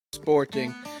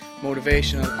sporting,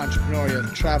 motivational,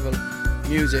 entrepreneurial, travel,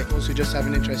 music. Also, just have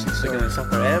an interesting story.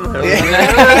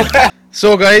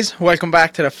 So, guys, welcome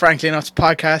back to the Frankly Nuts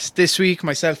podcast. This week,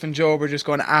 myself and Joe, we're just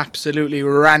going absolutely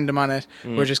random on it.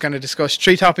 We're just going to discuss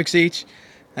 3 topics each.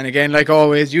 And again, like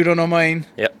always, you don't know mine.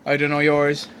 Yep. I don't know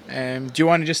yours. Do you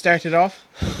want to just start it off?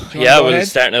 Yeah, well,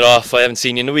 starting it off. I haven't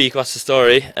seen you in a week. What's the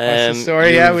story? What's the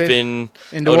story? You've been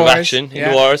in the out wars. of action in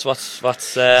the wars.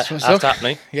 What's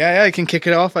happening? Yeah, I can kick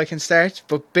it off. I can start.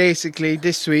 But basically,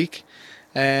 this week,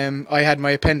 I had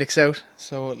my appendix out.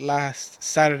 So last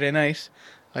Saturday night,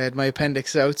 I had my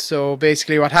appendix out. So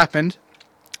basically, what happened?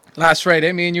 Last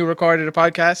Friday, me and you recorded a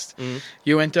podcast.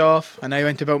 You went off, and I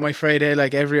went about my Friday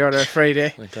like every other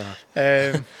Friday.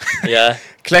 Yeah.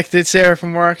 Collected Sarah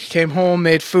from work, came home,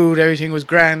 made food, everything was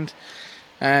grand.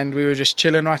 And we were just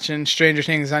chilling, watching Stranger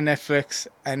Things on Netflix.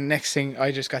 And next thing,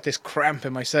 I just got this cramp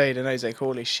in my side. And I was like,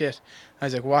 holy shit. I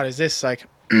was like, what is this? Like,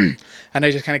 and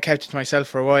I just kind of kept it to myself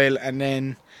for a while. And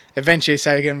then eventually I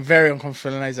started getting very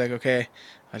uncomfortable. And I was like, okay.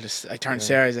 I turned to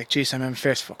Sarah, I was like, geez, I'm having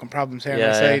fierce fucking problems here on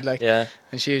my side. Like, and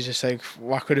she was just like,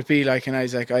 what could it be like? And I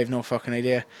was like, I have no fucking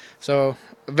idea. So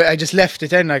but I just left it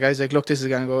then. Like, I was like, look, this is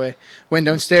going to go away. Went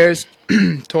downstairs,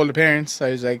 told the parents. I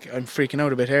was like, I'm freaking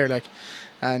out a bit here. Like,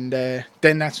 and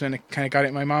then that's when it kind of got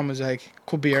it. My mom was like,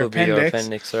 could be your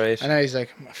appendix. Right. And I was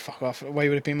like, fuck off. Why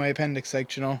would it be my appendix?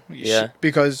 Like, you know? Yeah.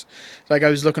 Because, like, I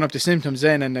was looking up the symptoms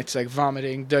then, and it's like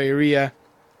vomiting, diarrhea,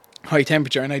 high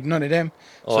temperature, and I had none of them.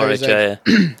 So I was I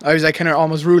was like kind of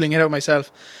almost ruling it out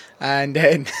myself. And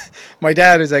then my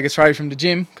dad was like, it's probably from the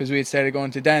gym, because we had started going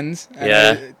to Dan's.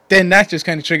 And then that just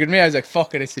kind of triggered me. I was like,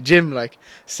 fuck it, it's the gym. Like,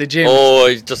 it's the gym. Oh,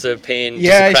 it's just a pain,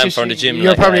 just a cramp from the gym.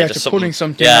 You're probably after pulling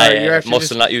something. Yeah,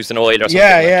 muscle not using oil or something.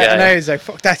 Yeah. And I was like,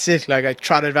 fuck, that's it. Like, I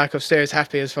trotted back upstairs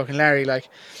happy as fucking Larry. Like,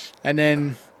 and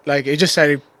then, like, it just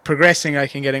started progressing,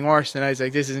 like, and getting worse. And I was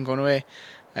like, this isn't going away.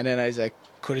 And then I was like,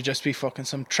 could it just be fucking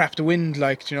some trapped wind,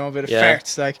 like, you know, a bit of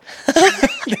farts, like.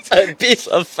 A bit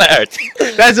of fart.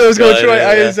 That's what I was going through.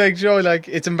 I was like, Joe, like,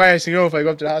 it's embarrassing, you know, if I go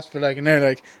up to the hospital, like, and they're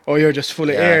like, oh, you're just full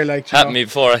of air, like, happened to me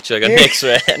before, actually. I got an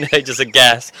X-ray and I just a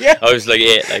gas. I was like,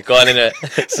 like, go on in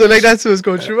it. So, like, that's what was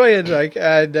going through my head, like,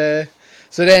 and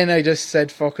so then I just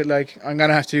said, fuck it, like, I'm going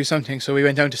to have to do something. So we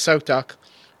went down to South Dock.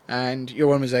 And your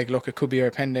one was like, look, it could be your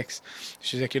appendix.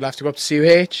 She's like, you'll have to go up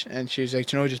to CUH. And she was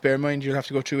like, you know, just bear in mind, you'll have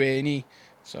to go through A&E.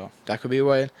 So that could be a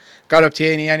while. Got up to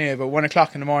A&E anyway, but 1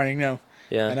 o'clock in the morning now.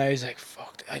 Yeah. And I was like,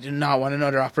 fuck, I do not want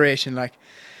another operation. Like,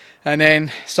 and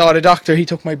then saw the doctor, he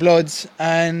took my bloods.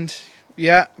 And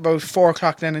about 4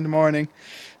 o'clock then in the morning,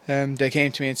 they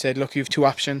came to me and said, look, you have 2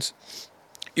 options.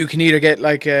 You can either get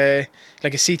like a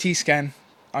CT scan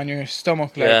on your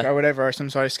stomach, like, or whatever, or some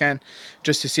sort of scan,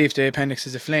 just to see if the appendix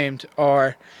is inflamed,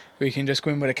 or we can just go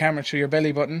in with a camera through your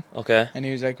belly button. Okay. And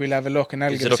he was like, we'll have a look, and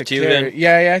that'll give us a clear.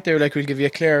 Yeah. They were like, we'll give you a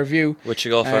clearer view. What'd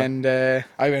you go for? And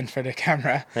I went for the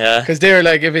camera. Yeah. Because they were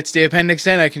like, if it's the appendix,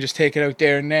 then I can just take it out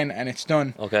there and then, and it's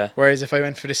done. Okay. Whereas if I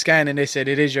went for the scan and they said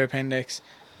it is your appendix,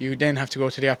 you then have to go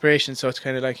to the operation, so it's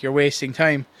kind of like you're wasting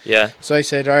time. Yeah. So I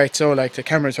said, all right, so like the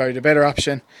camera's probably the better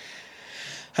option.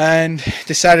 And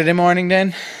the Saturday morning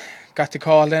then, got the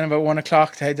call then about 1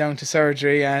 o'clock to head down to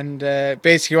surgery. And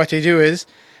basically what they do is,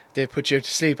 they put you to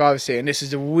sleep, obviously. And this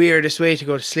is the weirdest way to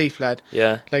go to sleep, lad.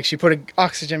 Yeah. Like, she put an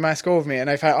oxygen mask over me. And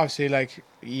I've had, obviously, like,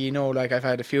 you know, like, I've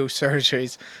had a few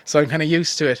surgeries. So I'm kind of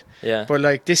used to it. Yeah. But,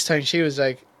 like, this time she was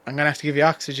like, I'm going to have to give you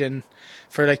oxygen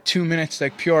for, like, 2 minutes,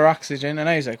 like, pure oxygen. And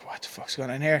I was like, what the fuck's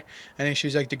going on here? And then she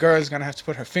was like, the girl's going to have to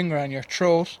put her finger on your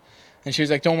throat. And she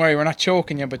was like, don't worry, we're not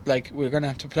choking you, but, like, we're going to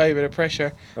have to apply a bit of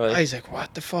pressure. Right. I was like,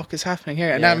 what the fuck is happening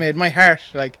here? And that made my heart,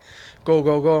 like,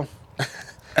 go.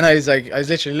 And I was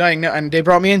literally lying there, and they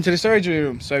brought me into the surgery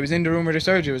room. So I was in the room where the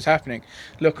surgery was happening,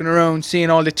 looking around,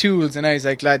 seeing all the tools, and I was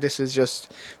like, lad, this is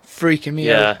just freaking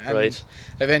me out. And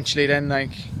eventually then, like,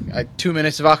 I had 2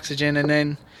 minutes of oxygen, and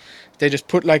then they just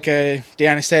put, like, the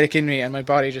anaesthetic in me, and my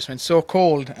body just went so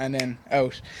cold, and then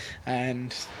out.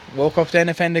 And woke up then,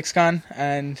 appendix gone,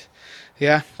 and...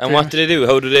 Yeah. And what do they do?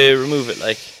 How do they remove it?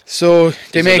 Like, so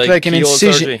they make like an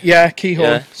incision. Surgery? Yeah, keyhole.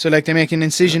 Yeah. So like they make an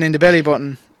incision in the belly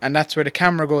button, and that's where the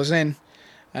camera goes in,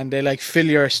 and they like fill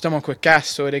your stomach with gas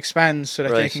so it expands so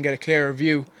that they can get a clearer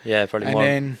view. Yeah, probably and more.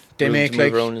 And then they make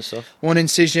like one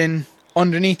incision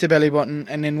underneath the belly button,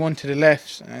 and then one to the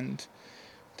left, and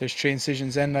there's 3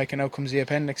 incisions then, like, and out comes the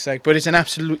appendix. Like, but it's an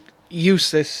absolute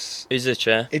useless. Is it?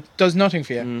 Yeah. It does nothing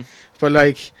for you. But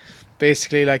like.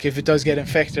 Basically, like, if it does get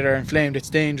infected or inflamed,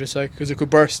 it's dangerous, like, because it could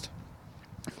burst.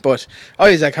 But I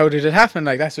was like, how did it happen?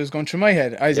 Like, that's what was going through my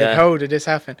head. I was like, how did this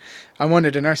happen? And one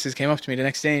of the nurses came up to me the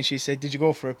next day and she said, did you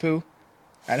go for a poo?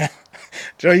 And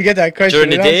you know, you get that question.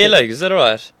 During the day, like, is that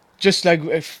alright? just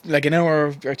like an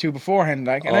hour or two beforehand,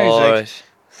 like, and I was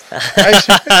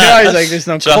like, I was like, there's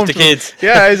no drop the kids.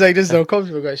 Yeah, I was like, there's no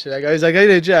comfortable question. Like, I was like, I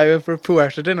did, I went for a poo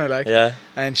after dinner, like, yeah.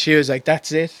 And she was like,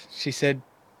 that's it. She said,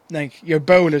 like, your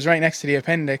bowel is right next to the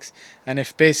appendix, and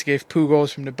if poo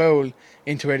goes from the bowel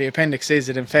into where the appendix is,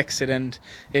 it infects it and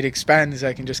it expands,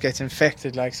 like, and just gets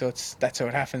infected, like, so that's how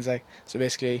it happens, like, so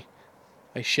basically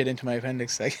I shit into my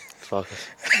appendix, like. Fuck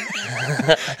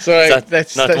it. So like,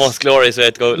 that's not the most glorious way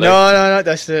to go. Like. No,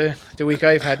 that's the week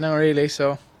I've had now, really.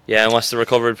 So. Yeah, and what's the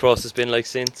recovery process been like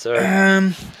since? Or?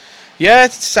 Yeah,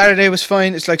 Saturday was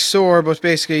fine. It's like sore, but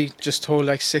basically just told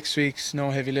like 6 weeks,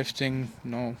 no heavy lifting,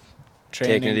 no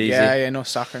training. Taking it easy. Yeah, no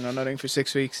soccer, no nothing for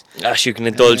 6 weeks. Ash, you can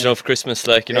indulge enough for Christmas,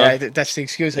 like, you know. Yeah, that's the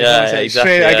excuse.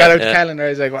 Exactly. I got out the calendar. I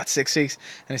was like, what, 6 weeks?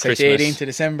 And it's Christmas. like the 18th of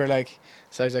December, like.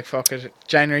 So I was like, fuck it.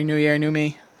 January, New Year, new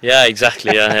me. Yeah,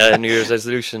 exactly. Yeah, New Year's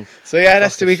resolution. So yeah,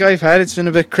 that's the week I've had. It's been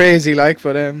a bit crazy, like,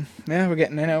 but yeah, we're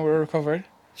getting there now. We're recovered.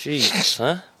 Jeez,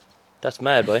 huh? That's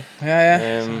mad, boy.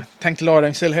 Yeah. So, thank the Lord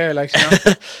I'm still here, like, you know.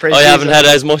 I haven't had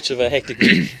as much of a hectic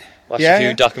week. Watched a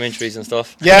few documentaries and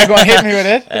stuff. Yeah, go on, hit me with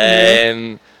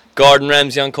it. Gordon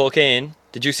Ramsay on cocaine.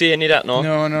 Did you see any of that?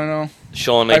 No.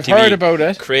 Shown I've TV. heard about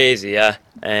it. Crazy, yeah.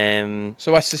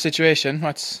 So what's the situation?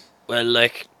 Well,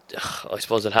 like, I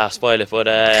suppose I'll half spoil it, but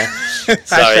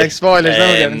sorry. Hashtag spoilers,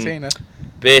 no, we haven't seen it.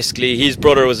 Basically, his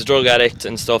brother was a drug addict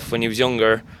and stuff when he was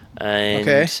younger,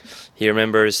 and he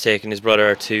remembers taking his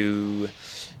brother to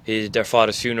their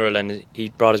father's funeral, and he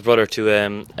brought his brother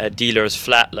to a dealer's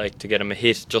flat, like, to get him a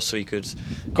hit, just so he could.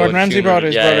 Gordon Ramsay brought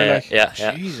his brother, like. Yeah.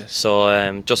 Jesus.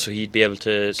 So just so he'd be able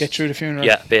to get through the funeral.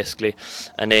 Yeah, basically.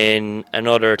 And then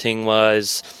another thing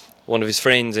was one of his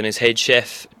friends and his head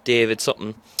chef, David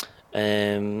something.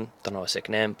 Don't know his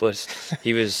second name, but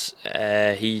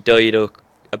he died of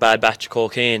a bad batch of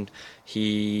cocaine.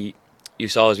 He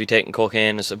used to always be taking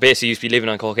cocaine, so basically he used to be living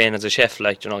on cocaine as a chef,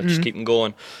 like, you know, just keep him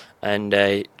going. And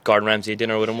Gordon Ramsay had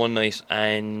dinner with him one night,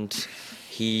 and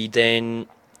he then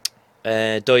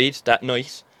died that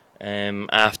night.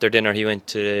 After dinner, he went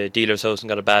to the dealer's house and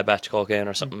got a bad batch of cocaine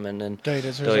or something, and then died.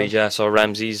 Yeah, so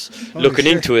Ramsay's looking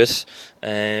into it.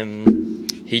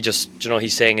 He just, you know,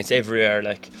 he's saying it's everywhere.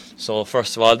 Like, so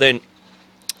first of all, then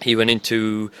he went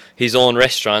into his own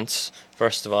restaurants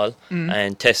first of all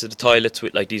and tested the toilets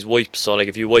with like these wipes. So like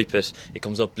if you wipe it, it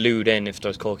comes up blue. Then if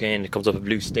there's cocaine, it comes up a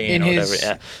blue stain or whatever.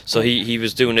 Yeah. So he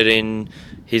was doing it in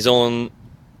his own,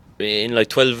 in like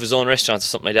 12 of his own restaurants or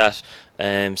something like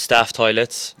that. Staff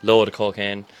toilets, load of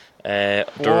cocaine. The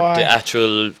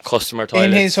actual customer toilets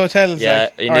in his hotels, yeah,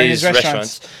 like, in his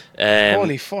restaurants.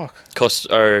 Holy fuck!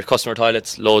 Customer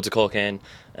toilets, loads of cocaine.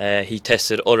 He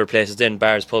tested other places, then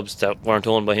bars, pubs that weren't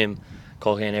owned by him,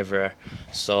 cocaine everywhere.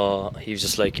 So he was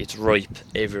just like, it's ripe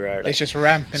everywhere. Like. It's just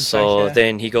rampant. So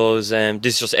then he goes, this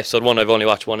is just episode 1. I've only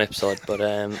watched one episode, but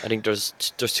I think there's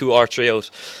 2 or 3 out.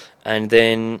 And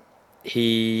then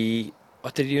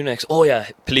what did he do next? Oh yeah,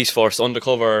 police force,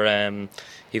 undercover.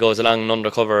 He goes along an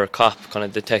undercover cop, kind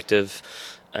of detective,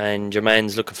 and your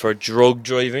man's looking for drug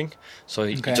driving. So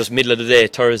he just middle of the day,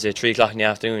 Thursday, 3 o'clock in the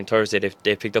afternoon, Thursday,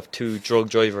 they picked up 2 drug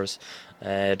drivers.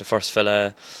 The first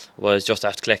fella was just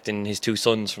after collecting his 2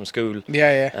 sons from school.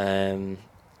 And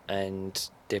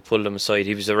they pulled him aside.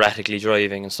 He was erratically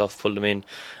driving and stuff, pulled him in.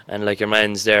 And like your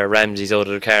man's there, Ramsay's out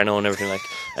of the car now and everything, like.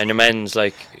 And your man's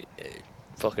like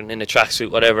fucking in a tracksuit,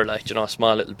 whatever, like, you know,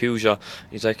 small little Peugeot.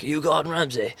 He's like, you Gordon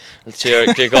Ramsay?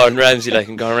 And Gordon Ramsay, like,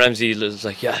 and Gordon Ramsay was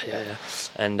like, yeah.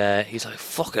 And he's like,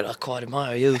 fuck it, I quite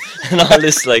admire you, and all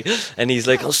this, like, and he's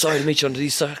like, I'm sorry to meet you under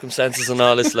these circumstances and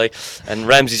all this, like, and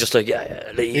Ramsay's just like,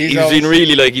 yeah. Like, he was being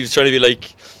really, like, he was trying to be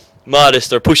like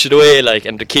modest or push it away, like,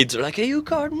 and the kids are like, are you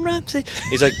Gordon Ramsay?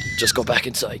 He's like, just go back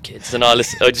inside, kids, and all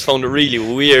this. I just found it really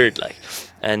weird, like,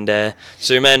 and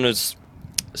so your man was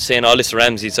saying all this to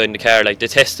Ramsay inside in the car, like, they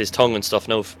test his tongue and stuff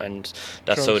now, and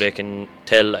that's how they can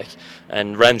tell, like,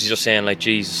 and Ramsay's just saying, like,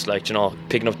 Jesus, like, you know,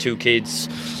 picking up 2 kids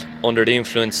under the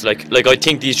influence, like I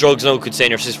think these drugs now could stay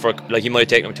in your system for, like, you might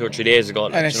take them 2 or 3 days ago,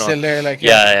 like, and it's still there, like,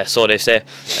 yeah, so they say.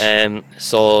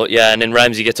 So yeah, and then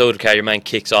Ramsay gets out of the car, your man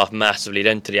kicks off massively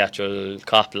then to the actual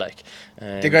cop, like,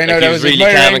 the guy like, he was really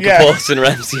calm and composed, and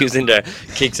Ramsay was in there,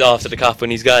 kicks off to the cop when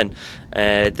he's gone.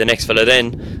 The next fella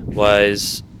then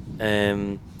was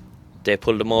they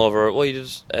pulled him over.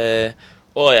 They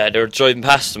were driving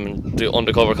past him, and the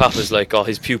undercover cop was like, oh,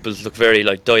 his pupils look very,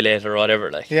 like, dilated or whatever,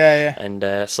 like.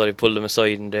 And so they pulled him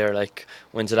aside, and they're like,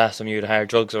 when's the last time you had hard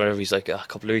drugs or whatever? He's like, a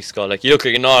couple of weeks ago. Like, you look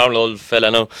like a normal old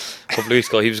fella now. A couple of weeks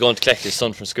ago, he was going to collect his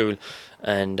son from school,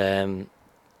 and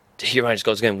your man just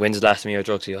goes again, when's the last time you had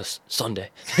drugs? He goes, Sunday.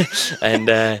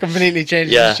 And completely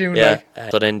changed his tune. Yeah.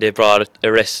 So then they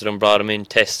arrested him, brought him in,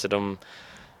 tested him.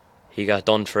 He got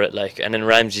done for it, like, and then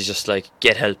Ramsey's just like,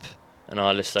 get help and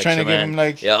all this, like, trying to give him,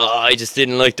 like, yeah, I just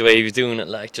didn't like the way he was doing it,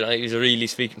 like, you know, he was really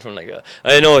speaking from like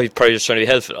I know he's probably just trying to be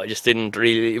helpful. I just didn't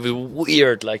really. It was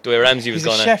weird, like the way Ramsey was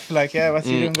going. He's a chef, like, yeah. What's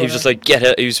he doing? He was just like, get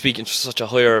help. He was speaking to such a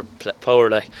higher power,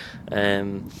 like,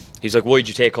 he's like, why'd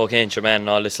you take cocaine to your man and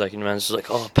all this, like, and the man's just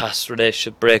like, oh, past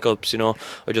relationship breakups, you know,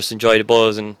 I just enjoy the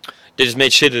buzz, and they just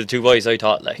made shit of the two boys, I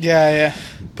thought, like. Yeah.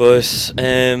 But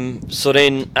so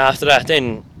then after that,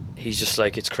 then he's just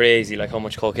like, it's crazy, like, how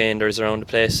much cocaine there is around the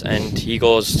place, and he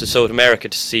goes to South America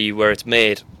to see where it's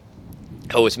made.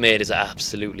 How it's made is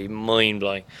absolutely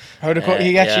mind-blowing. How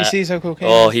he actually sees how cocaine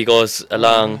is? He goes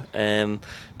along to,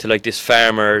 like, this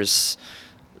farmer's,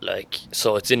 like,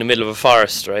 so it's in the middle of a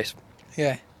forest, right?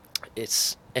 Yeah.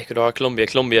 It's Ecuador, Colombia,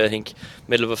 I think,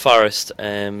 middle of a forest.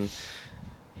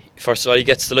 First of all, he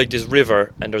gets to, like, this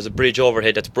river, and there's a bridge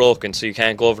overhead that's broken, so you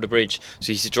can't go over the bridge. So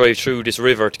he has to drive through this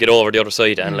river to get over the other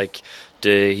side, and, like,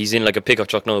 he's in, like, a pickup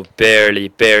truck now,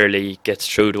 barely gets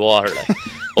through the water, like,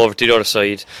 over to the other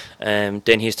side.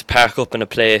 Then he has to park up in a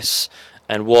place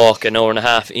and walk an hour and a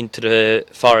half into the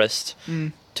forest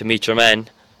to meet your man.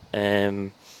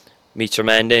 Then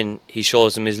he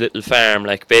shows him his little farm,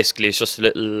 like, basically it's just a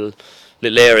little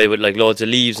area with, like, loads of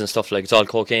leaves and stuff, like, it's all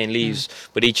cocaine leaves,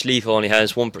 but each leaf only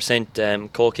has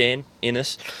 1% cocaine in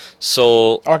it.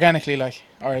 So organically, like,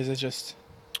 or is it just?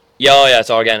 Yeah, it's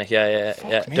organic. Yeah.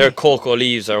 They're cocoa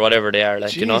leaves or whatever they are,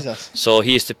 like, Jesus. You know. So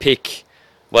he used to pick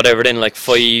whatever, then, like,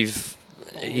 5.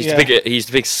 He used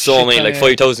to pick so many, like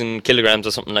 5,000 kilograms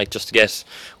or something, like, just to get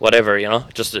whatever, you know,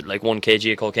 just like 1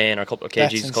 kg of cocaine or a couple of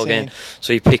kgs of cocaine.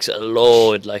 So he picks a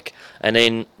load, like, and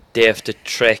then they have to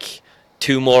trek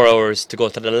 2 more hours to go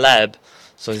to the lab.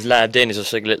 So his lab then is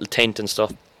just like a little tent and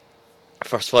stuff.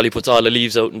 First of all, he puts all the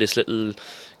leaves out in this little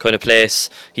kind of place.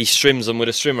 He strims them with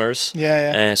the strimmers.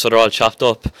 Yeah. So they're all chopped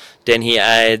up. Then he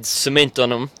adds cement on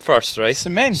them first, right?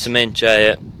 Cement,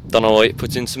 yeah. Don't know why. He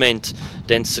puts in cement,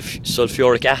 then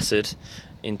sulfuric acid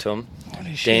into them.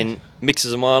 Holy shit. Then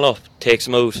mixes them all up, takes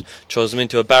them out, throws them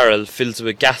into a barrel, fills it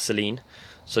with gasoline.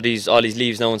 So all these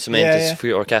leaves now in cement is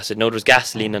sulfuric acid. Now there's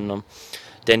gasoline in them.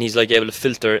 Then he's, like, able to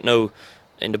filter it. Now,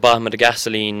 in the bottom of the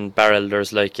gasoline barrel,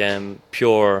 there's, like,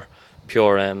 pure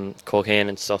cocaine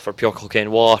and stuff, or pure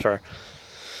cocaine water.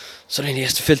 So then he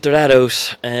has to filter that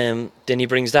out. Then he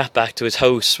brings that back to his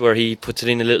house, where he puts it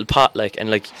in a little pot, like, and,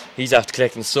 like, he's after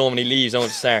collecting so many leaves on to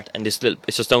start, and it's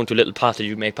just down to a little pot that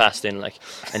you make pasta in, like,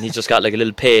 and he's just got, like, a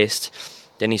little paste.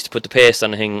 Then he has to put the paste on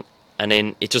the thing, and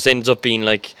then it just ends up being,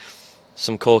 like,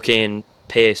 some cocaine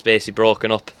paste basically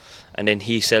broken up. And then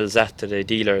he sells that to the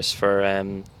dealers for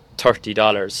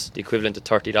 $30, the equivalent of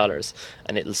 $30,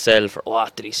 and it'll sell for,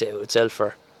 what did he say it would sell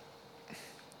for?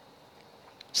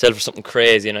 Sell for something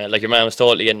crazy, you know, like, your man was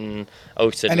totally getting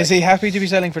outside. And like, is he happy to be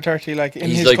selling for 30? Like, in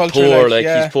he's his like culture, poor, like,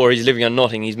 he's poor. He's living on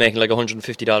nothing. He's making like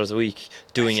 $150 a week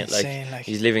doing That's it. insane, like,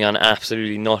 he's living on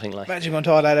absolutely nothing. Like, imagine going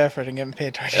to all that effort and getting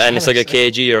paid $30. And it's like a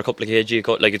kg or a couple of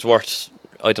kg. Like, it's worth,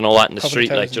 I don't know what, in the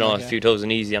street. Like, you know, a few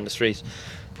thousand easy on the street.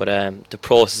 But the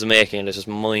process of making it is just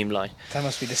mind-blowing. That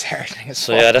must be disheartening.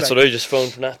 So yeah, that's what I just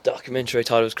found from that documentary. I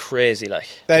thought it was crazy. Like,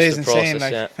 that is insane. Process,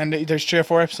 like, yeah. And there's 3 or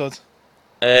 4 episodes.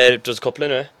 There's a couple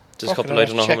anyway. There's a couple. I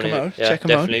don't know how many. Check them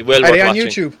definitely. out. Well, are they on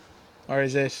YouTube, or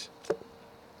is it?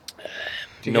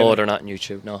 No, they're not on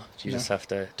YouTube. No, you just have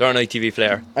to. They're on ITV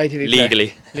Player. ITV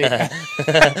legally.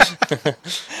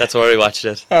 That's where we watched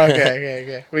it.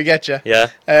 Okay. We get you. Yeah.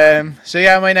 So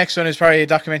yeah, my next one is probably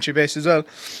documentary based as well.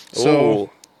 So.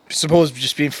 Suppose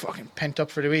just being fucking pent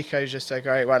up for the week, I was just like,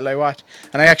 alright, what'll I watch?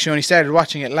 And I actually only started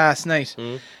watching it last night.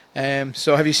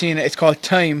 So have you seen it? It's called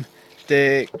Time,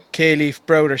 the Kayleigh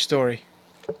Browder story.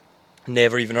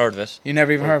 Never even heard of it. You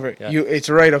never even heard of it? Yeah. It's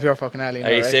right up your fucking alley.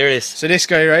 Are you serious? So this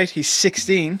guy, right, he's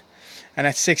 16, and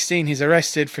at 16 he's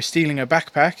arrested for stealing a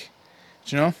backpack,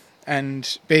 do you know?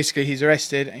 And basically he's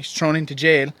arrested and he's thrown into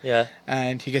jail. Yeah.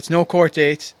 And he gets no court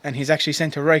date, and he's actually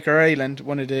sent to Riker Island,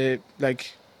 one of the,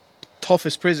 like,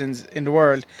 toughest prisons in the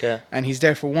world, and he's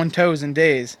there for 1,000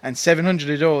 days, and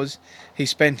 700 of those he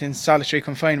spent in solitary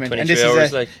confinement. 23 and this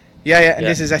hours, is and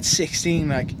this is at 16.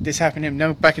 Like, this happened to him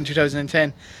now back in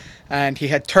 2010, and he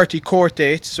had 30 court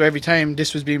dates. So every time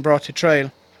this was being brought to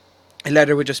trial, a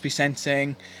letter would just be sent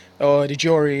saying, "Oh, the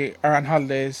jury are on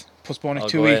holidays, postpone it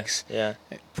 2 weeks."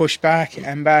 Push back,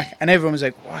 and everyone was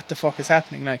like, "What the fuck is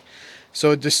happening?" Like,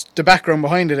 so the background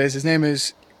behind it is his name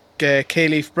is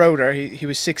Kayleigh Browder. He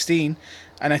was 16,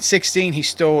 and at 16 he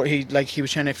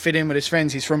was trying to fit in with his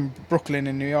friends. He's from Brooklyn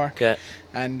in New York,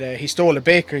 and he stole a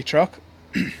bakery truck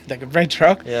like a red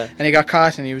truck, and he got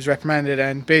caught and he was reprimanded,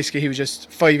 and basically he was just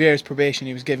 5 years probation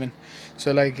he was given.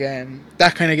 So like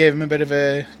that kind of gave him a bit of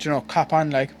a cop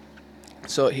on, like,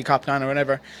 so he copped on or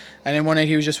whatever. And then one night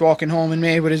he was just walking home in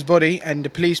May with his buddy, and the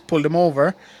police pulled him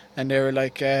over, and they were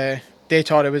like they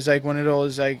thought it was like one of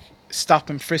those like stop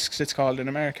and frisks, it's called in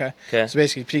America. So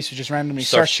basically police would just randomly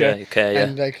search you,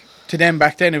 and like to them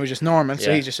back then it was just normal.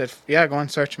 So he just said, yeah, go on,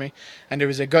 search me. And there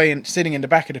was a guy sitting in the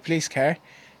back of the police car,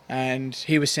 and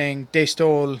he was saying they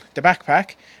stole the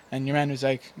backpack, and your man was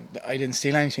like, I didn't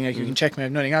steal anything, like you can check me, I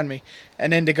have nothing on me.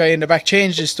 And then the guy in the back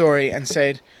changed his story and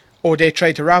said, oh, they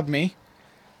tried to rob me.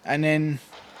 And then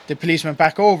the police went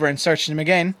back over and searched him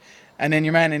again, and then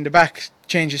your man in the back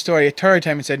changed his story a third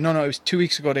time and said, no, it was 2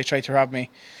 weeks ago they tried to rob me.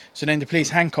 So then the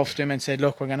police handcuffed him and said,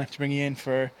 look, we're going to have to bring you in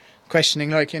for questioning,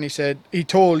 like, and he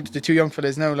told the two young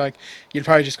fellas, now, like, you'll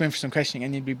probably just go in for some questioning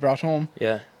and you'll be brought home.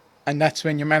 And that's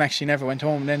when your man actually never went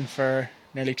home then for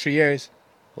nearly 3 years.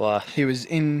 Wow. He was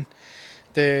in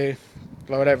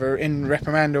in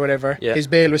reprimand or whatever. His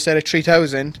bail was set at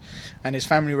 3,000 and his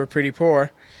family were pretty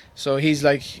poor. So he's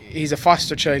a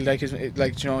foster child,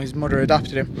 his mother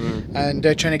adopted him, and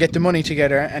they're trying to get the money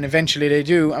together, and eventually they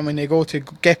do. And when they go to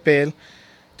get bail,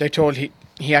 they're told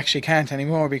he actually can't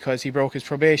anymore because he broke his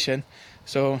probation.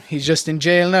 So he's just in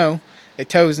jail now.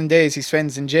 1,000 days he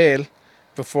spends in jail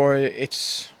before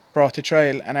it's brought to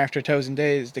trial, and after 1,000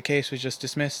 days the case was just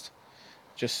dismissed.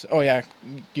 Just, oh yeah,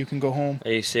 you can go home.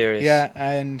 Are you serious? Yeah,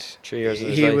 and 3 years of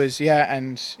his life.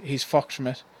 and he's fucked from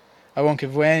it. I won't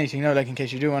give away anything now, like, in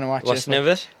case you do want to watch What's it.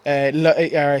 What's the name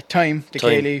of it? Time, the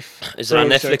K-Leaf. Is it on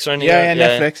Netflix or anything? Yeah,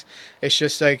 Netflix. It's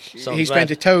just like, he spent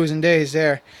 1,000 days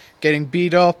there getting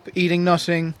beat up, eating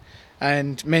nothing,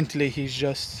 and mentally he's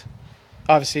just,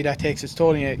 obviously that takes its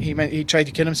toll on you. He tried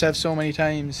to kill himself so many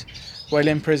times while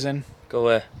in prison. Go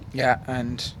away. Yeah,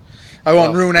 and I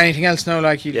won't ruin anything else now.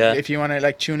 Like, if you want to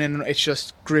like tune in, it's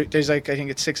just great. There's like, I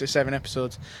think it's 6 or 7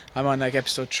 episodes. I'm on like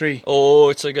episode 3. Oh,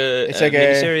 it's like a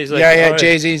series. Like, right.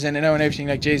 Jay-Z's in it now and everything.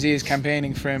 Like, Jay-Z is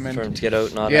campaigning for him to get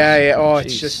out and all that. Yeah. Oh,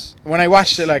 it's just, when I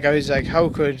watched it, like, I was like, how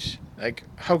could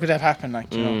that happen?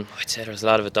 Like, you know, I'd say there's a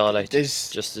lot of it. Though, like, there's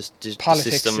just this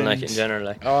politics system, like, in general.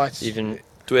 Like, it's even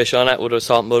the way Sean Atwood was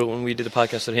talking about it when we did a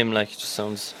podcast with him, like, it just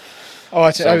sounds.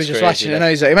 I was just watching it, and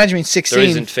I was like, imagine being 16. There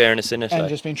isn't fairness in it, and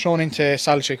just being thrown into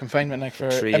solitary confinement, like, for a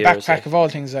backpack of all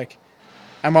things, like.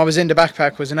 And what was in the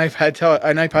backpack was an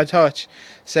iPad Touch,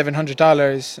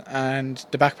 $700, and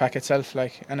the backpack itself,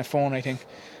 like, and a phone, I think.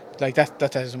 Like,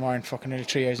 that has more than fucking nearly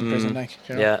 3 years in prison, like,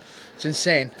 you know? Yeah. It's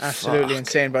insane, absolutely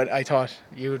insane. But I thought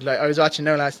you would like. I was watching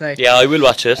now last night. Yeah, I will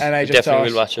watch it. And I just definitely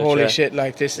will watch it. Holy shit!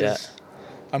 Like, this is.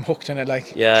 I'm hooked on it. Like,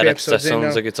 3 that episodes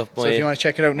sounds like it's up my. So if you want to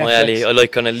check it out, Netflix. My alley. I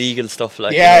like kind of legal stuff,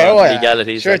 like,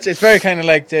 legalities. Sure, it's very kind of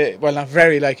like not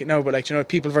very like it now, but like, you know,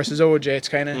 People versus OJ. It's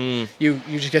kind of you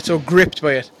just get so gripped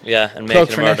by it. Yeah, and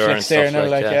making a murder Netflix and stuff now,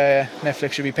 like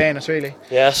Netflix should be paying us really.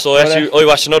 Yeah, so I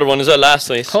watched another one as well last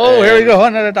night. Oh, here we go,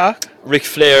 another doc. Ric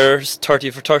Flair's 30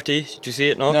 for 30. Did you see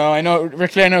it? No, I know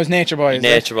Ric Flair knows Nature Boy.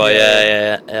 Nature Boy,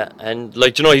 yeah. And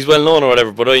like, you know, he's well known or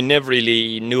whatever, but I never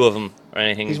really knew of him or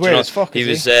anything. He's weird as fuck. He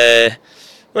was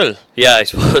well, yeah, I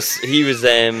suppose he was.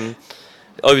 I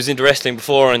was into wrestling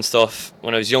before and stuff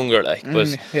when I was younger, like,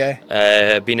 but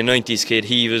being a 90s kid,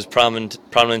 he was prominent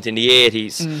in the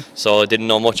 80s, so I didn't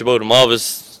know much about him. I always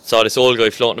saw this old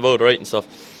guy floating about, right, and stuff.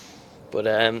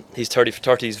 But he's 30 for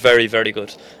 30. He's very, very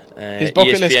good. His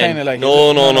bucket list kind of like.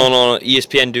 No.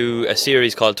 ESPN do a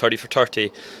series called 30 for 30,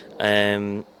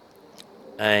 and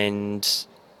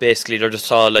basically they're just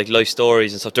all like life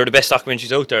stories and stuff. They're the best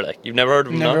documentaries out there. Like, you've never heard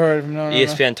of them? Never heard of them. No.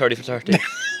 ESPN 30 for 30.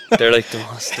 They're like the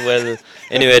most well.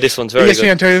 Anyway, this one's very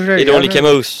ESPN good. 30 for 30. It only came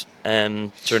out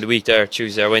during the week there,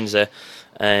 Tuesday or Wednesday,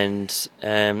 and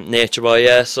Nature Boy.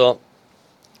 Yeah, so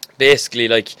basically,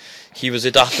 like, he was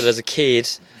adopted as a kid.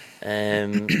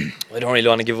 I don't really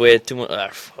want to give away too much.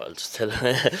 I'll just tell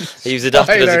him. He was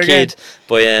adopted as a kid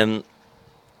by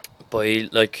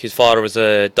like, his father was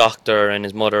a doctor and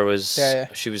his mother was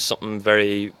she was something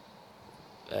very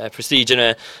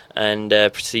prestigious and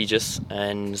prestigious,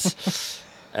 and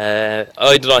I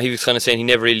don't know, he was kind of saying they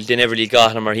never really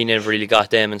got him, or he never really got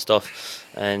them and stuff,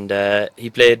 and he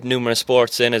played numerous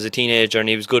sports then as a teenager, and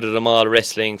he was good at them all: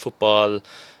 wrestling, football,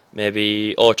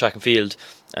 maybe track and field.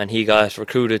 And he got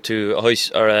recruited to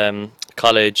a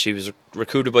college. He was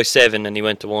recruited by 7 and he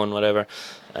went to 1, whatever,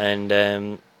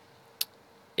 and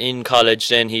in college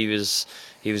then he was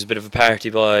a bit of a party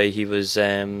boy. He was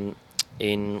in,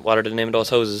 what are the name of those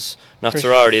houses? Not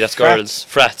sorority, that's girls.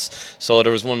 Frats. So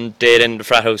there was one day then in the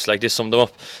frat house, like, this summed them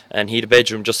up, and he had a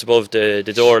bedroom just above the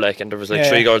door, like, and there was like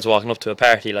 3 girls walking up to a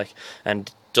party, like, and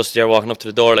just there walking up to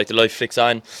the door, like the light flicks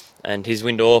on, and his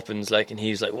window opens, like, and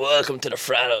he's like, "Welcome to the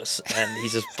frat house," and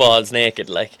he's just balls naked,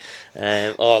 like,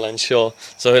 all on show.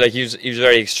 So like he was a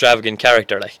very extravagant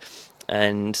character, like.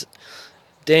 And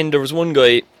then there was one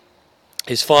guy,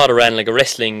 his father ran like a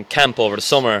wrestling camp over the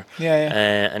summer,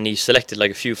 and he selected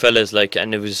like a few fellas, like,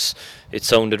 and it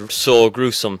sounded so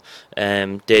gruesome.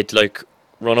 They'd like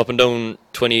run up and down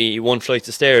 21 flights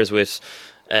of stairs with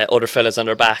other fellas on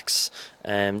their backs.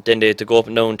 Then they had to go up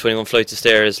and down 21 flights of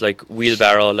stairs, like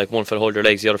wheelbarrow, like one fella hold their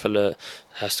legs, the other fella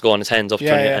has to go on his hands up.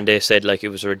 And they said like it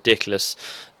was ridiculous.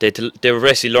 They were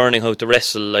basically learning how to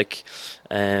wrestle, like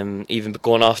even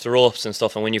going off the ropes and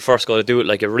stuff. And when you first go to do it,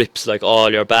 like it rips like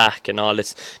all your back and all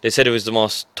this. They said it was the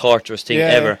most torturous thing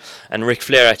ever. And Ric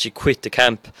Flair actually quit the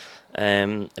camp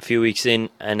a few weeks in,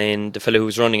 and then the fellow who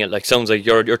was running it, like, sounds like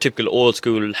your typical old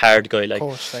school hard guy, like,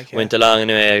 went along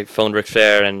anyway, found Ric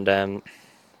Flair, and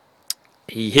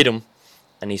he hit him,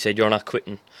 and he said, "You're not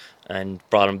quitting," and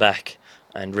brought him back.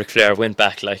 And Ric Flair went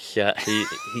back, like, he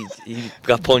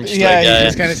got punched. He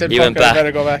just kind of said, he went back.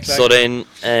 Better go back. Like. So then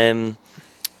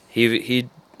he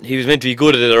was meant to be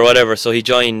good at it or whatever, so he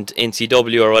joined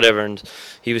NCW or whatever, and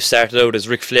he was started out as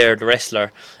Ric Flair the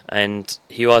wrestler, and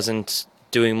he wasn't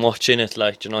doing much in it,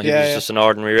 like, you know, he was just an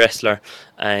ordinary wrestler.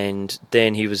 And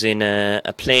then he was in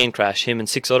a plane crash, him and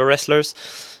 6 other wrestlers.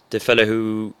 The fella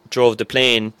who drove the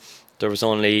plane, there was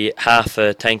only half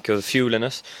a tank of fuel in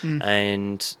it,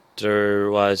 and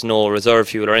there was no reserve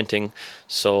fuel or anything.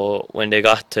 So when they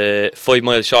got to 5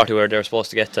 miles short of where they were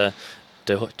supposed to get to,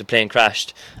 the plane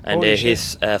crashed, and they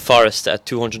hit a forest at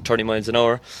 230 miles an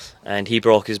hour, and he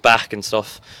broke his back and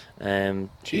stuff.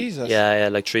 Jesus. Yeah,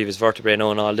 like 3 of his vertebrae and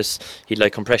all this. He'd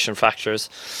like compression fractures.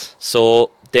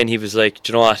 So then he was like,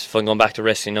 "Do you know what? If I'm going back to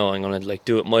wrestling now, I'm gonna like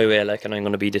do it my way, like, and I'm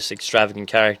gonna be this extravagant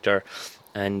character."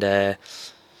 And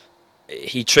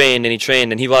he trained,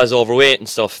 and he was overweight and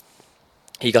stuff.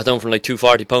 He got down from like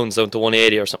 240 pounds down to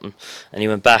 180 or something, and he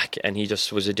went back, and he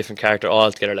just was a different character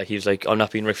altogether. Like, he was like, "I'm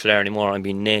not being Ric Flair anymore, I'm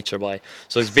being Nature Boy."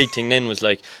 So his big thing then was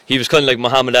like, he was kind of like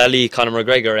Muhammad Ali, Conor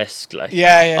McGregor-esque, like,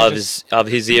 of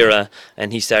his era,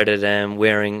 and he started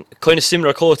wearing kind of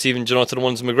similar coats, even, you know, to the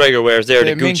ones McGregor wears there,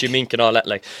 the Gucci mink and all that.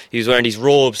 Like, he was wearing these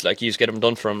robes, like, he used to get them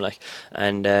done for him, like,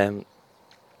 and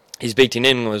his big thing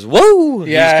in was, "Whoa!"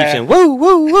 He just keeps saying, "Whoa,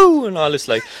 whoa, whoa," and all this,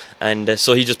 like, and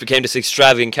so he just became this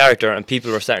extravagant character, and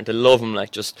people were starting to love him,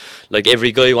 like, just like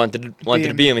every guy wanted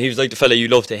to be him. He was like the fella you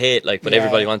love to hate, like, but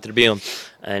everybody wanted to be him.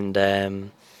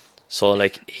 And so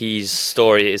like his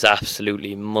story is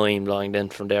absolutely mind blowing. Then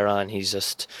from there on, he's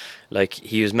just like,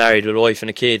 he was married with a wife and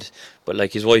a kid, but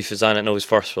like his wife is on it now, his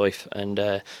first wife,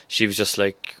 and she was just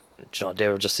like, you know, they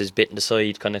were just his bit in the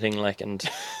side kind of thing, like, and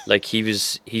like he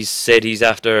said he's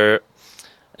after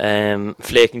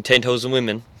flaking 10,000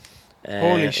 women.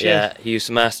 Holy shit. Yeah, he used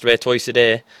to masturbate twice a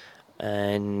day,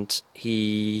 and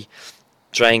he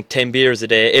drank 10 beers a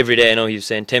day every day. I know he was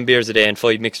saying 10 beers a day and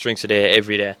 5 mixed drinks a day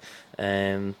every day.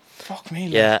 Fuck me,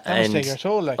 yeah, that must take your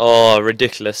toll, like. Oh,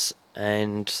 ridiculous.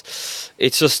 And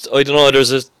it's just, I don't know,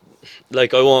 there's a,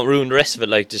 like, I won't ruin the rest of it,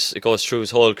 like, just, it goes through his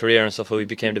whole career and stuff, how he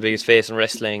became the biggest face in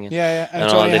wrestling. And and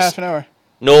it's only half an hour.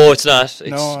 No, it's not. It's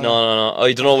no.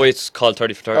 I don't know why it's called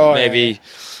 30 for 30.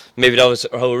 Maybe that was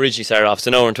how it originally started off. It's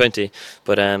an hour and 20,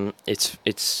 but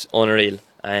it's unreal.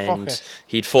 And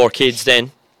he'd 4 kids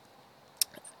then.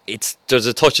 There's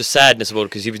a touch of sadness about it,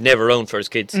 because he was never around for his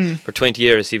kids. For 20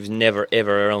 years, he was never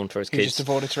ever around for his kids. He just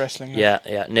devoted to wrestling. Yeah,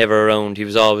 never around. He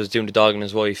was always doing the dog and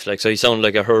his wife. Like, so he sounded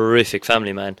like a horrific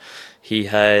family man. He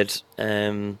had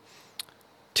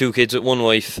 2 kids with one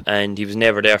wife, and he was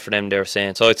never there for them, they were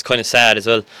saying. So it's kind of sad as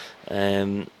well.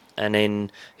 And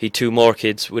then he had 2 more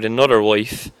kids with another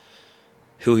wife,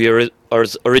 who he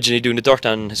was originally doing the dirt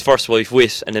on his first wife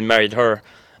with, and then married her,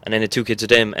 and then had 2 kids with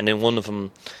them, and then one of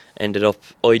them ended up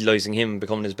idolising him,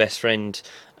 becoming his best friend,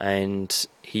 and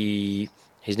his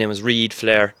name was Reed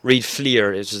Flair. Reed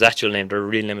Fleer is his actual name. Their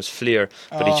real name is Fleer,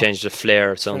 but he changed it to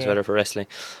Flair. It sounds better for wrestling.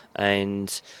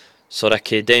 And so that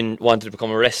kid then wanted to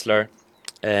become a wrestler,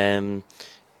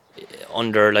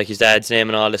 under like his dad's name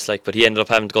and all this, like, but he ended up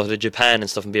having to go to Japan and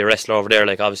stuff and be a wrestler over there.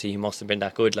 Like, obviously he must have been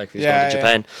that good, like, if he was going to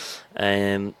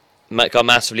Japan. Got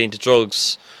massively into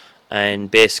drugs,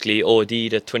 and basically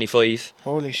OD'd at 25.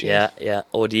 Holy shit. Yeah,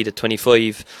 OD'd at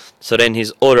 25. So then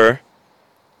his other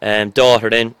daughter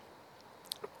then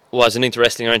wasn't into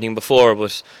wrestling or anything before,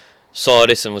 but saw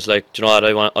this and was like, "Do you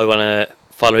know what, I want to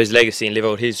follow his legacy and live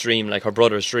out his dream, like her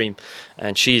brother's dream."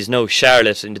 And she's now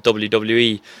Charlotte in the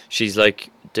WWE. She's like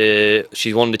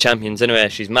she's one of the champions anyway.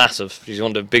 She's massive. She's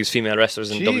one of the biggest female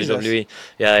wrestlers in WWE.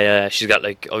 Yeah. She's got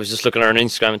like, I was just looking at her on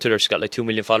Instagram and Twitter. She's got like 2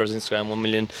 million followers on Instagram, 1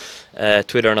 million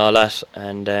Twitter and all that.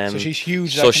 And so she's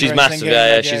huge. So she's massive.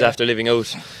 Yeah. She's after living out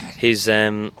his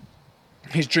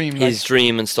dream. His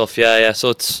dream and stuff. Yeah. So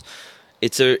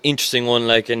it's an interesting one.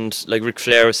 Like, and like Ric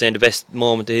Flair was saying, the best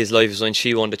moment of his life is when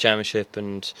she won the championship,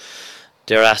 and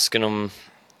they're asking him.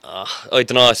 I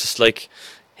don't know. It's just like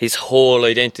his whole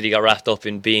identity got wrapped up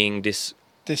in being this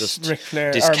Ric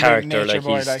Flair, this character. Like,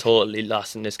 boy, he's totally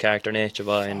lost in this character, Nature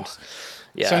Boy, and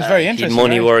sounds very interesting.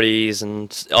 Money worries,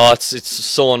 and it's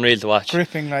so unreal to watch.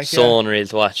 Gripping, like unreal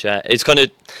to watch. Yeah, it's kind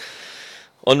of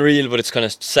unreal, but it's kind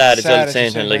of sad at the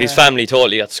same time. Like, his family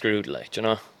totally got screwed. Like, you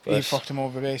know, but he fucked him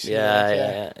over basically.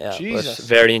 Yeah. Jesus, but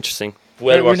very interesting.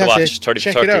 Well worth to watch. 30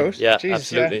 check 30. It out. Yeah,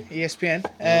 Jesus, absolutely. Yeah.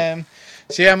 ESPN.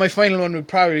 So yeah, my final one would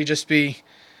probably just be.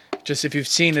 Just if you've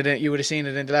seen it, you would have seen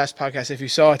it in the last podcast. If you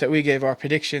saw it, that we gave our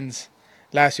predictions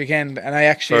last weekend, and I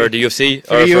actually for the UFC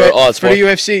for all sport? For the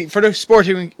UFC, for the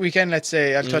sporting weekend. Let's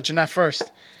say I'll touch on that first.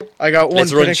 I got one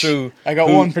prediction. I got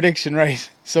one prediction right.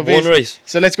 So one right.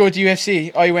 So let's go with the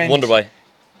UFC. I went Wonderboy.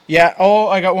 Yeah. Oh,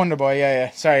 I got Wonderboy. Yeah.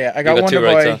 Sorry. Yeah. I got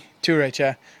Wonderboy. Two right.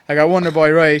 Yeah. I got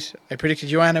Wonderboy right. I predicted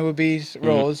Joanna would beat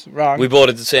Rose wrong. We both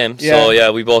did the same. Yeah. So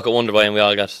yeah, we both got Wonderboy, and we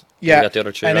all got. Yeah. We got the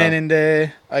other two. And wrong.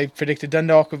 then I predicted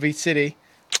Dundalk would beat City.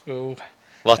 Oh.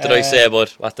 What did I say, bud?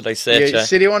 What did I say? Yeah,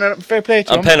 City won a fair play to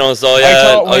them. On penalties, though,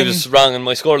 yeah. I was wrong in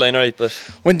my scoreline, right? But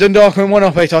when Dundalk went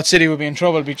 1-up, I thought City would be in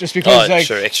trouble, just because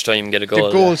extra time get a goal.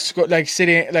 The goals, like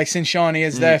City, like since Shawnee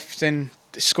has left, and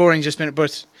the scoring just been.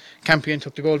 But Campion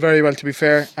took the goal very well, to be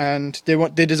fair, and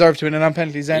they deserved to win it on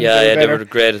penalties. Then they were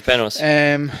great at penalties.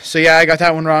 So yeah, I got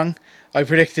that one wrong. I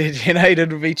predicted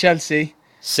United would beat Chelsea.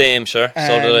 Same, sure.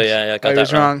 So did I. Yeah, I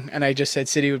was wrong, and I just said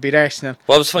City would beat Arsenal.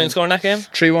 What was the final score in that game?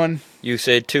 3-1. You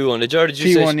said 2-1. Did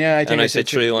you say 3-1? Yeah, I think. And I said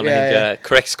 3-1. Yeah.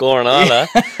 Correct score and all that.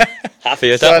 Happy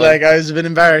with that. So like, I was a bit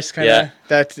embarrassed, kind of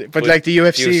that. But like the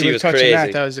UFC was touching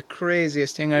crazy. that was the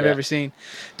craziest thing I've ever seen.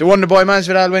 The Wonderboy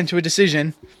Masvidal went to a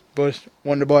decision, but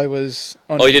Wonderboy was.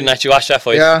 Oh, you didn't actually watch that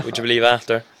fight? Yeah. Would you believe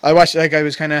after? I watched. Like, I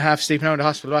was kind of half sleeping out in the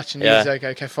hospital watching these. Like,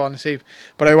 I kept falling asleep.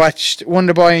 But I watched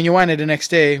Wonderboy and Joanna the next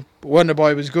day.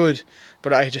 Wonderboy was good,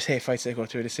 but I just hate fights that go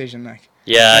to a decision. Like.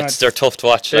 Yeah, they're tough to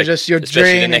watch. They're just, you're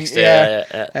draining. The next day.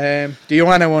 The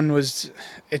Joanna one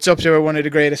it's up there with one of the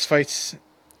greatest fights.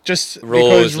 Just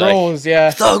Rose, because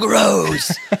Rose, Thug Rose,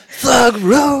 Thug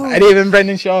Rose. And even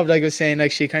Brendan Schaub, like, was saying,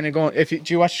 like, she kind of going. Do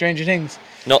you watch Stranger Things?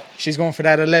 No. She's going for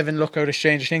that 11 look out of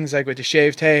Stranger Things, like with the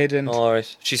shaved head and. All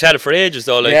right. She's had it for ages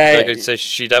though. Like I'd say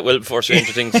she that well before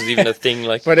Stranger Things is even a thing.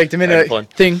 Like. But like the minute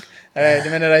the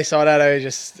minute I saw that, I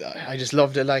just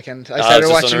loved it. Like, and I started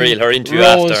watching unreal. Her interview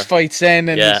Rose after fights then,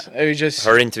 and it was just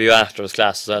her interview after was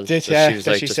class as well. She was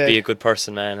like, just be a good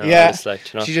person, man. And all this,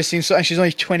 like, you know. She just seems so, and she's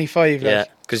only 25. Yeah.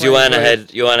 Because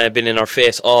Joanna had been in her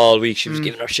face all week. She was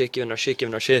giving her shit,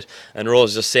 and Rose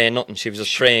was just saying nothing. She was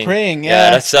just praying.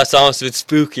 That's almost a bit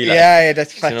spooky. Like,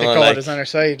 that's the fact that God is on her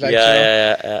side. Like,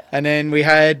 yeah. And then we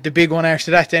had the big one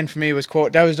after that. Then for me was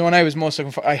that was the one I was most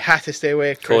looking for. I had to stay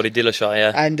awake. Cody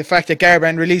Dillashaw, And the fact that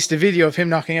Garbrandt released a video of him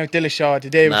knocking out Dillashaw the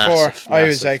day before, I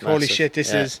was like, holy shit,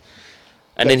 this is.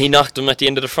 And then he knocked him at the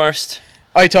end of the first.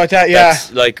 I thought that,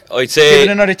 That's, like, I'd say. Give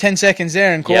it another 10 seconds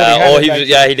there, and Cody.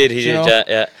 He did.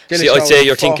 Yeah. See, I'd say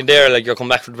you're thinking there, like, you're coming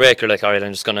back from the break, you're like, alright,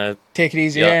 I'm just gonna take it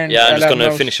easy here. I'm just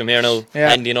gonna finish him here now.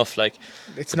 Handy enough, like.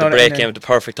 It's not the break came at the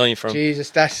perfect time for him. Jesus,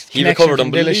 that's he recovered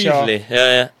unbelievably.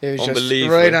 Yeah. It was unbelievably.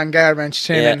 Just right on Garbrandt's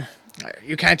chin. And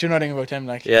you can't do nothing about him.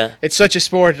 Like, it's such a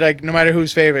sport. Like, no matter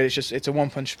who's favourite, it's a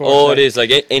one-punch sport. Oh, like, it is.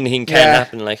 Like, anything can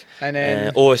happen. Like, and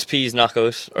then OSP's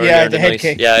knockout. The head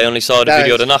kick. Yeah, I only saw the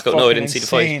video of the knockout. No, I didn't see the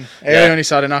fight. I only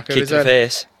saw the knockout. Kicked in the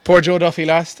face. Poor Joe Duffy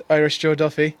lost. Irish Joe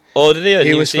Duffy. Oh, did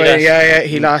he? He was fighting.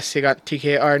 He lost. He got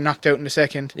TKO knocked out in the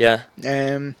second. Yeah.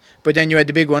 But then you had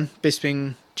the big one,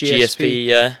 Bisping.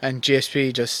 GSP, and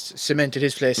GSP just cemented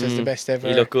his place as the best ever.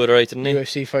 He looked good, right, didn't he?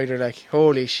 UFC fighter, like,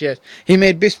 holy shit. He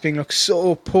made Bisping look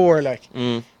so poor, like.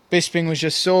 Bisping was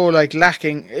just so, like,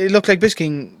 lacking. It looked like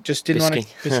Bisping just didn't want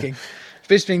to.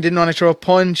 Bisping didn't want to throw a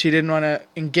punch. He didn't want to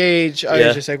engage. I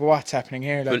was just like, what's happening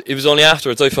here? Like, but it was only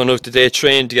afterwards I found out that they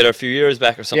trained together a few years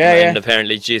back or something, and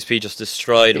apparently GSP just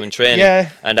destroyed him in training,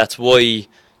 and that's why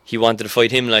he wanted to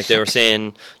fight him. Like, they were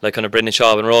saying, like, kind of Brendan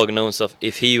Schaub and Rogan and stuff.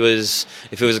 If it was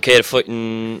a case of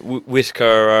fighting Whitaker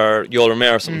or Yoel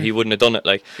Romero or something, he wouldn't have done it.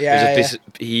 Like,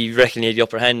 he reckoned he had the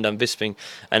upper hand on Bisping.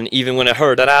 And even when I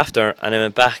heard that after, and I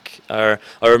went back, or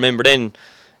I remember then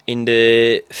in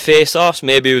the face-offs,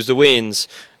 maybe it was the weigh-ins,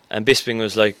 And Bisping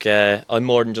was like, I'm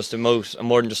more than just a mouth, I'm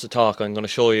more than just a talk, I'm going to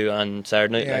show you on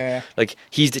Saturday night. Like,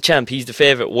 he's the champ, he's the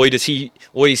favourite. Why is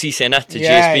he saying that to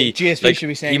GSP? GSP like, should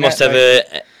be saying he must that,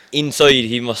 have inside,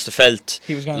 he must have felt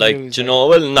he was going like, to lose. you know,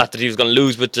 well, not that he was going to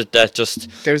lose, but that just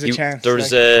there was a chance. There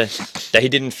was that he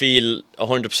didn't feel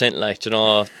 100% like, you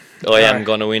know, I am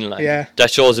going to win. Like,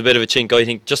 that shows a bit of a chink, I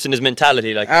think, just in his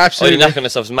mentality. Like, absolutely, that kind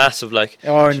of stuff's massive. Like,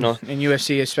 you in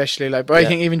UFC especially. Like, but I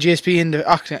think even GSP in the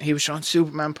octagon, he was throwing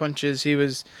Superman punches. He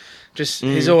was just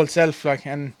his old self. Like,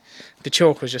 and the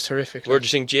choke was just horrific. Where do you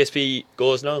think GSP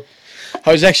goes now?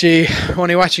 I was actually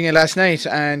only watching it last night,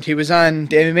 and he was on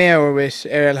the MMA Hour with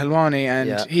Ariel Helwani,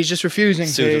 and he's just refusing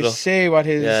to say what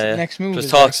his next move is.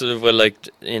 There's talks of, well, like,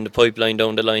 in the pipeline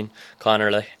down the line, Conor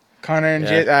and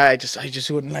I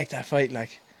just wouldn't like that fight.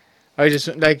 Like, I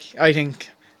think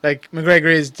like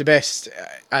McGregor is the best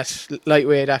at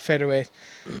lightweight, at featherweight,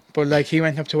 but like he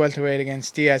went up to welterweight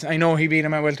against Diaz. I know he beat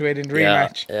him at welterweight in the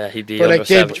rematch. Yeah, he beat. But like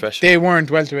they weren't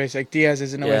welterweights. Like, Diaz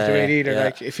isn't a welterweight either. Yeah.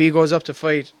 Like, if he goes up to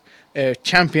fight a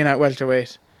champion at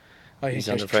welterweight, I think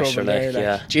there's trouble pressure, there.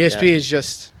 Like, GSP is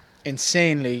just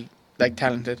insanely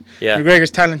talented. Yeah.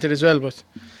 McGregor's talented as well, but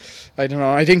I don't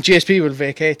know. I think GSP will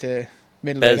vacate the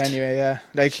middleweight anyway.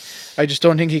 Like, I just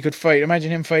don't think he could fight.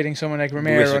 Imagine him fighting someone like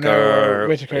Romero or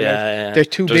Whittaker. They're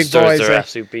two big boys. They're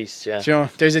absolute beasts. Yeah. You know,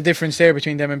 there's a difference there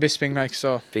between them and Bisping. Like,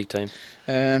 so big time.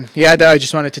 I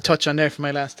just wanted to touch on there for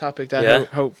my last topic.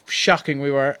 How shocking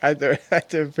we were at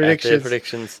the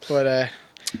predictions.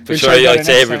 But sure, I'd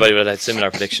say everybody would have had similar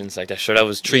predictions like that. Sure, that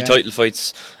was 3 title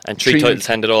fights and 3 titles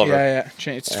handed over.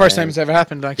 It's the first time it's ever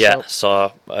happened. Like,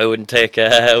 so I wouldn't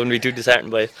be too disheartened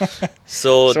by it.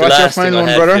 So the what's last thing I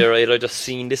have brother? here, right, I just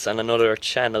seen this on another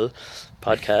channel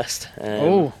podcast.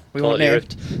 We won't name.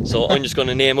 So I'm just going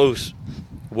to name out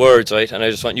words, right, and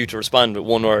I just want you to respond with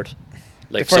one word.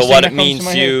 Like, so what it means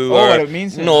to you, or what it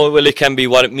means to no, well, it can be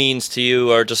what it means to you,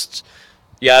 or just.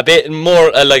 Yeah, a bit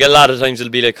more, like, a lot of times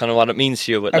it'll be like kind of what it means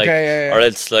to you, but like, or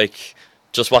else like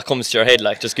just what comes to your head,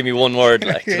 like, just give me one word,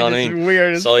 like, you know what I mean?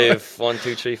 Weird. So you have 1,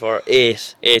 2, 3, 4,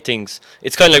 8 things.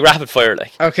 It's kind of like rapid fire,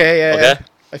 like. Okay.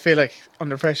 I feel like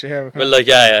under pressure here. Well, like,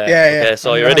 Okay,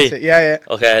 so you ready? Yeah.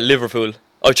 Okay, Liverpool.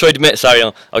 I tried to make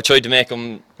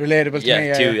them relatable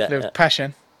to me.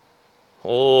 Passion.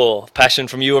 Oh, passion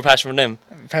from you or passion from them?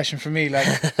 Passion from me,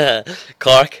 like.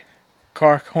 Cork,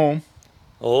 home.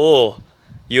 Oh.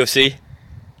 UFC,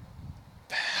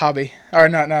 hobby, or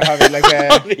not hobby, like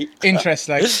interest,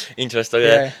 like interest.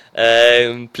 Okay.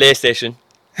 PlayStation.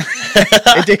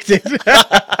 Addicted.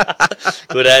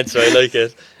 Good answer. I like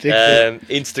it.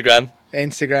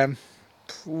 Instagram.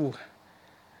 Ooh.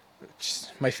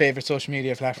 Just my favorite social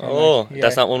media platform. Oh,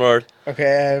 that's not one word.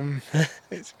 Okay.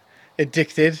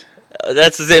 Addicted.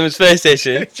 That's the same as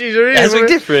PlayStation. Jeez, really? That's like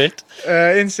different.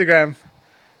 Instagram.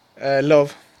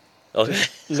 Love. Okay.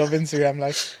 Love Instagram,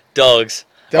 like. Dogs.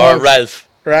 Or Ralph.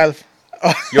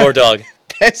 Oh. Your dog.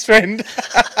 Best friend.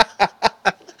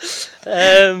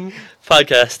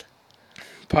 Podcast.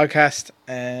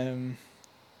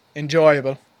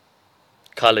 Enjoyable.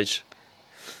 College.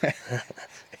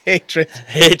 Hatred.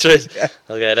 Yeah.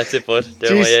 Okay, that's it, bud.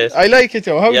 They're my 8. I like it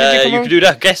though. How did you can do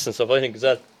that guess and stuff, I think, as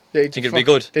well. I think it'd be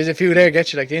good. There's a few there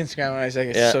get you, like the Instagram one. I was like,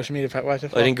 it's social media. What the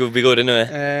fuck? I think it would be good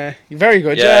anyway. Very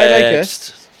good. I like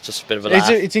it. Just a bit of a laugh.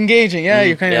 It's engaging.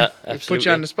 You kind of put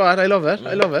you on the spot. I love it.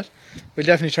 We'll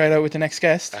definitely try it out with the next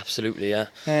guest. Absolutely, yeah.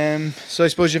 So I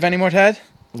suppose you have any more to add?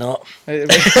 No.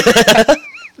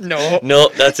 No,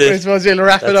 that's it. I suppose we'll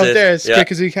wrap it up there as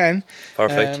quick as we can.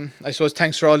 Perfect. I suppose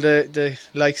thanks for all the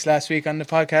likes last week on the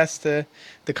podcast,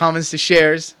 the comments, the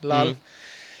shares, lol.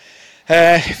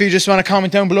 If you just want to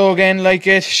comment down below again, like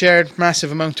it, share it,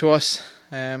 massive amount to us.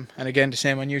 And again, the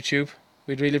same on YouTube.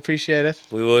 We'd really appreciate it.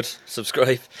 We would.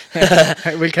 Subscribe.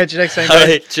 We'll catch you next time. All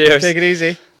right, cheers. Take it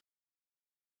easy.